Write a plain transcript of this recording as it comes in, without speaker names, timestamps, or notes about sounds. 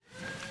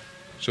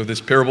So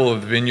this parable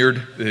of the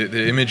vineyard,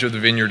 the image of the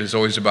vineyard is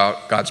always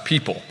about God's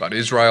people, about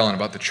Israel and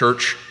about the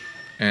church.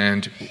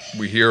 And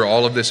we hear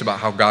all of this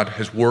about how God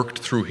has worked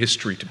through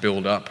history to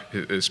build up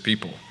his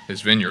people,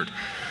 his vineyard,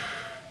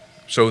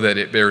 so that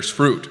it bears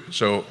fruit.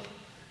 So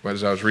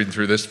as I was reading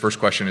through this, the first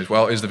question is,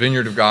 well, is the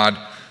vineyard of God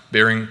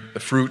bearing the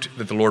fruit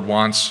that the Lord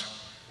wants?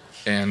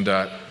 And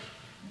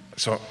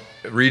so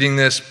reading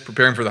this,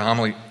 preparing for the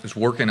homily, is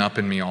working up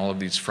in me all of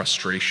these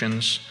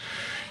frustrations,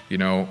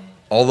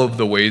 all of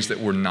the ways that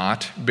we're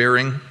not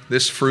bearing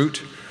this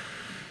fruit.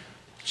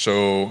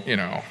 So, you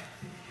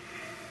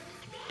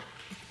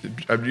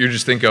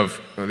just think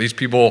of these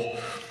people,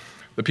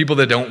 the people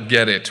that don't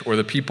get it, or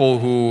the people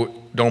who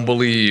don't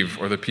believe,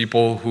 or the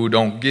people who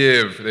don't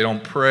give, they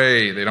don't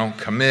pray, they don't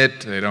commit,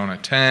 they don't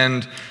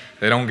attend,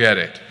 they don't get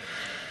it.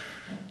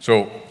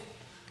 So,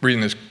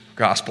 reading this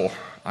gospel,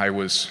 I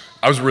was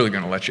really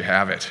going to let you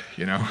have it,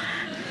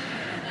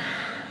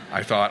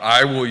 I thought,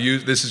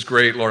 this is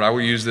great, Lord, I will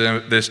use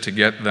this to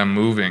get them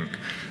moving.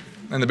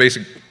 And the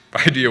basic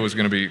idea was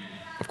going to be,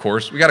 of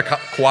course, we got to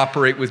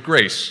cooperate with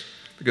grace,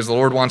 because the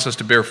Lord wants us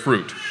to bear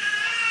fruit.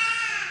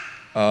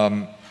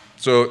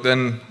 So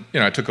then,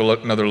 I took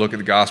another look at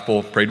the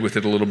gospel, prayed with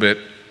it a little bit,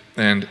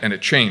 and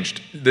it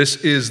changed. This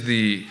is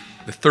the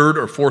third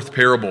or fourth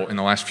parable in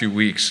the last few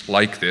weeks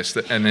like this,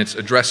 and it's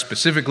addressed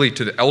specifically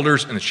to the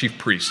elders and the chief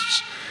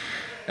priests.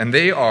 And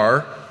they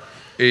are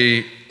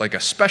a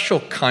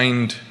special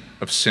kind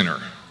of sinner,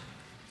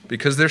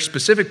 because their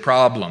specific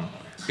problem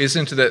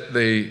isn't that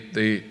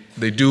they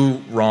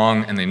do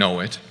wrong and they know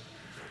it.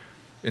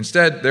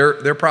 Instead,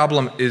 their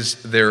problem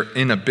is their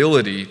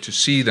inability to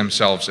see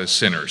themselves as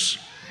sinners.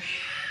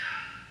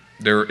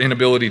 Their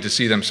inability to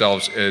see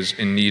themselves as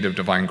in need of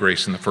divine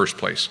grace in the first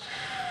place.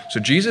 So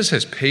Jesus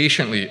has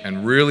patiently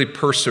and really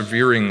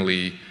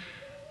perseveringly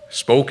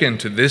spoken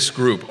to this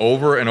group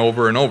over and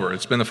over and over.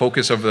 It's been the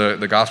focus of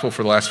the gospel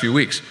for the last few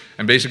weeks.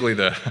 And basically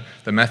the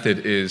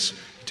method is,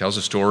 he tells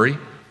a story.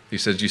 He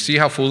says, do you see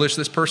how foolish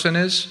this person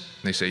is?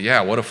 And they say,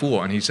 yeah, what a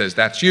fool. And he says,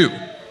 that's you.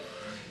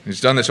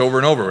 He's done this over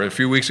and over. A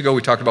few weeks ago,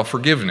 we talked about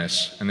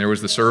forgiveness. And there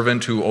was the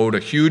servant who owed a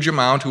huge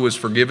amount, who was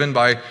forgiven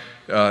by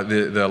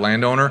the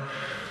landowner.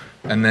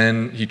 And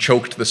then he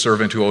choked the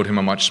servant who owed him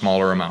a much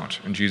smaller amount.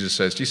 And Jesus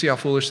says, do you see how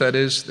foolish that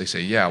is? They say,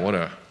 yeah, what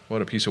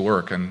a piece of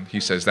work. And he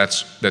says,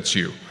 that's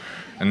you.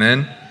 And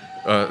then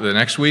the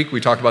next week,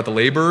 we talked about the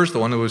laborers, the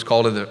one that was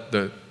called at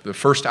the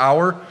first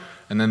hour,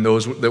 and then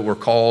those that were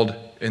called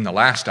in the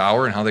last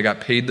hour, and how they got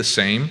paid the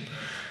same.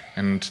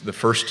 And the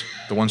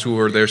ones who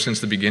were there since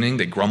the beginning,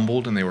 they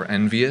grumbled and they were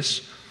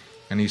envious.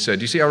 And he said,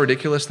 do you see how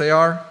ridiculous they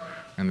are?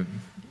 And the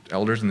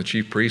elders and the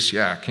chief priests,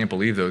 yeah, I can't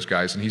believe those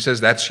guys. And he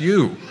says, that's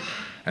you.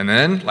 And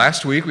then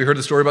last week, we heard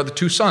the story about the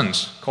two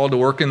sons called to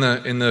work in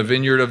the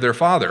vineyard of their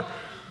father.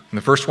 And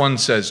the first one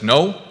says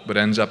no, but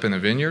ends up in the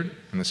vineyard.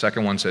 And the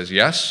second one says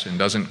yes and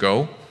doesn't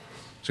go.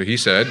 So he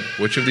said,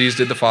 which of these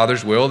did the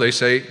Father's will? They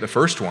say, the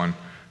first one.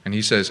 And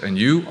he says, and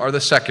you are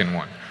the second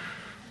one.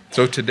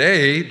 So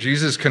today,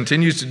 Jesus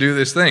continues to do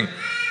this thing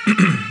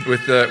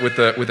with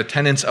the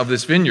tenants of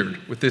this vineyard,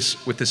 with this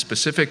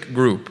specific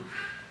group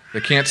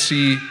that can't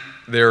see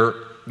their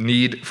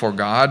need for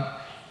God,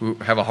 who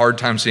have a hard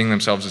time seeing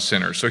themselves as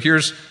sinners. So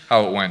here's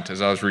how it went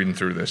as I was reading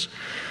through this.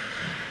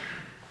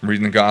 I'm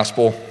reading the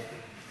gospel,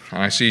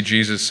 and I see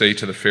Jesus say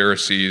to the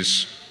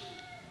Pharisees,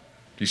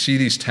 do you see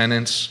these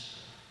tenants?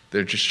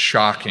 They're just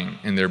shocking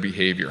in their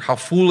behavior. How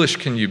foolish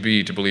can you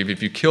be to believe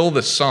if you kill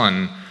the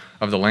son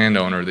of the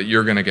landowner that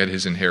you're going to get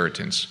his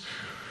inheritance?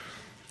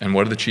 And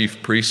what do the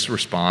chief priests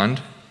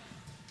respond?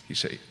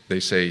 They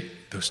say,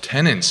 those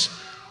tenants,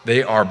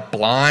 they are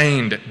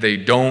blind. They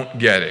don't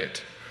get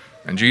it.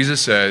 And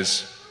Jesus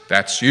says,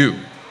 that's you.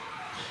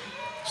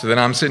 So then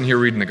I'm sitting here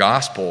reading the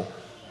gospel,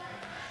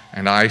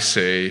 and I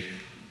say,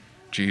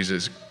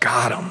 Jesus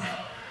got them.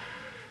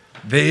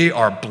 They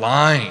are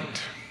blind.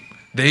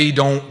 They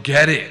don't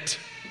get it.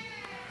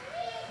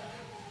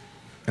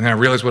 And then I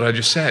realized what I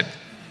just said.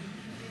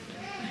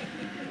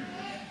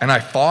 And I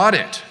fought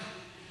it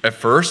at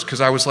first,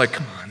 because I was like,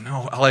 come on,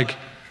 no. I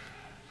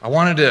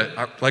wanted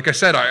to, like I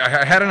said,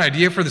 I had an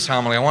idea for this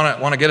homily. I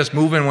want to get us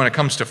moving when it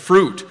comes to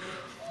fruit.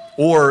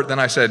 Or then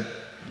I said,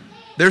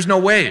 there's no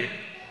way.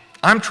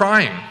 I'm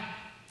trying.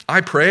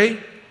 I pray.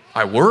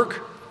 I work.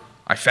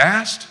 I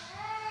fast.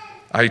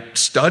 I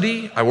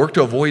study. I work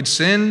to avoid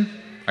sin.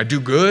 I do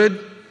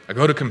good. I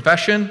go to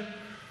confession.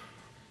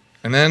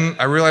 And then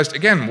I realized,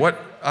 again, what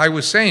I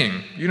was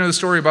saying. You know the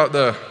story about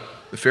the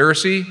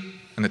Pharisee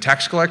and the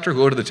tax collector who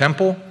go to the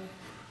temple?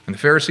 And the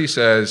Pharisee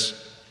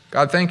says,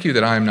 God, thank you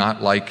that I am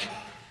not like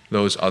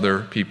those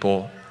other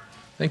people.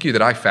 Thank you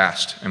that I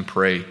fast and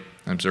pray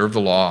and observe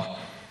the law.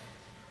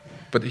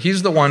 But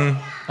he's the one,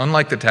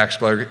 unlike the tax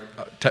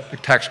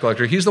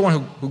collector, he's the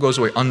one who goes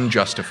away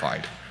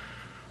unjustified.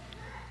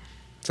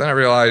 So then I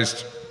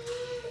realized,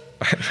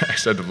 I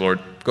said to the Lord,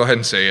 go ahead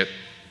and say it.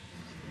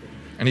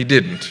 And he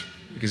didn't,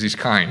 because he's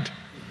kind.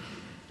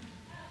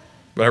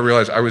 But I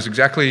realized I was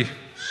exactly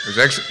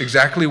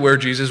where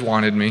Jesus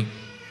wanted me.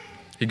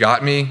 He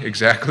got me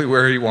exactly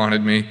where he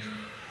wanted me.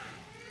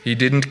 He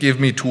didn't give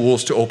me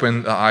tools to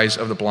open the eyes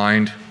of the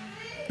blind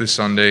this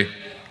Sunday.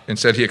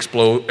 Instead, he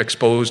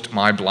exposed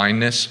my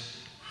blindness.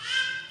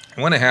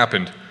 And when it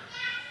happened,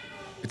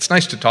 it's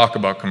nice to talk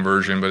about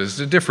conversion, but it's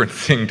a different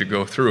thing to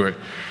go through it.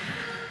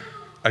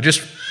 I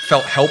just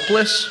felt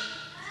helpless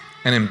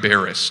and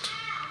embarrassed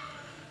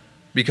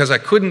because I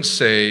couldn't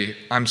say,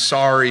 I'm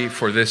sorry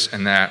for this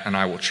and that, and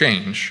I will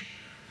change.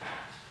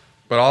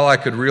 But all I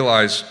could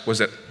realize was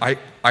that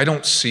I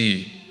don't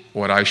see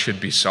what I should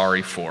be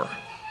sorry for.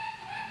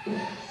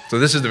 So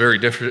this is the very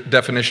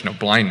definition of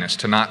blindness,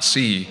 to not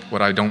see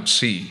what I don't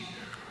see.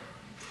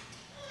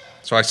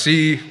 So I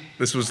see,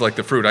 this was like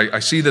the fruit, I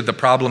see that the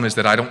problem is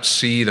that I don't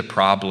see the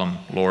problem,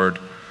 Lord.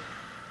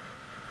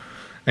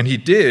 And he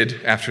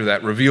did, after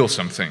that, reveal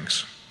some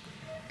things.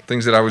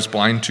 Things that I was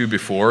blind to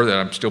before, that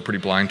I'm still pretty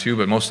blind to,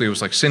 but mostly it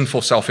was like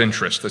sinful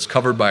self-interest that's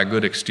covered by a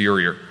good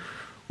exterior,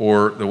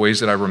 or the ways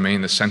that I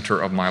remain the center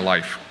of my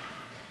life.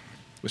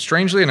 But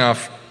strangely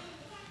enough,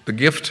 the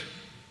gift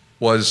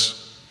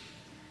was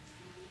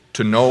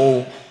to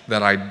know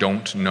that I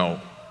don't know.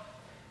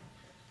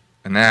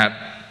 And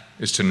that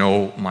is to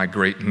know my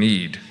great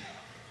need.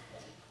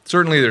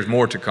 Certainly there's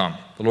more to come.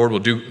 The Lord will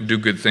do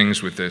good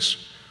things with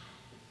this.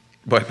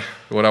 But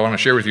what I want to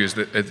share with you is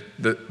that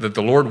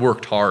the Lord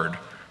worked hard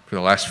for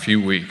the last few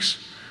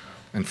weeks,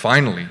 and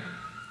finally,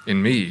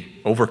 in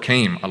me,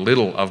 overcame a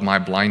little of my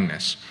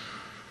blindness.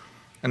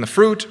 And the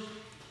fruit,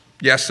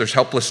 yes, there's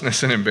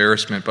helplessness and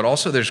embarrassment, but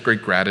also there's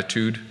great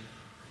gratitude,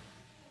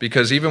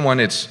 because even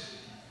when it's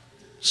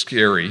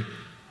scary,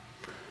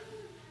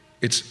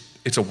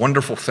 it's a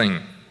wonderful thing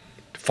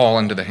to fall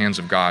into the hands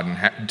of God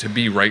and to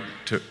be right,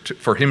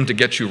 for him to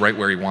get you right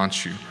where he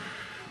wants you.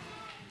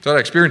 So that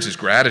experience is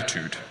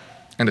gratitude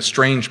and a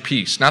strange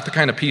peace, not the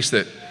kind of peace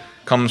that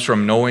comes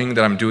from knowing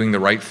that I'm doing the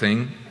right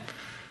thing,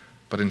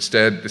 but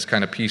instead this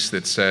kind of peace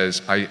that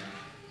says,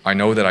 I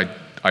know that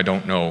I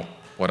don't know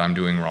what I'm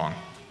doing wrong.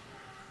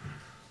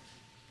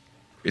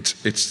 It's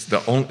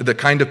the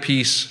kind of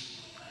peace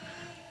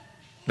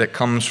that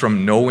comes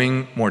from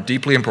knowing more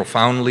deeply and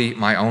profoundly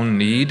my own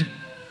need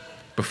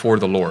before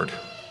the Lord,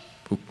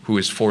 who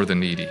is for the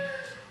needy.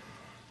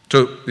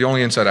 So the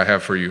only insight I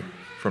have for you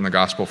from the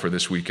gospel for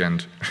this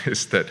weekend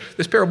is that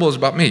this parable is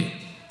about me.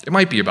 It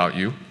might be about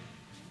you.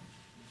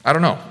 I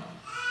don't know.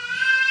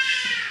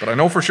 But I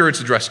know for sure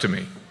it's addressed to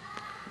me.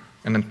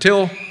 And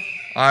until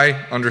I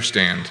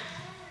understand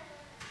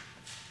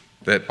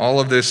that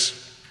all of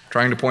this,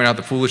 trying to point out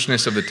the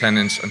foolishness of the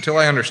tenants, until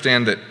I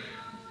understand that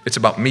it's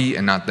about me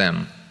and not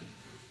them,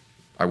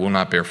 I will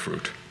not bear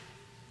fruit.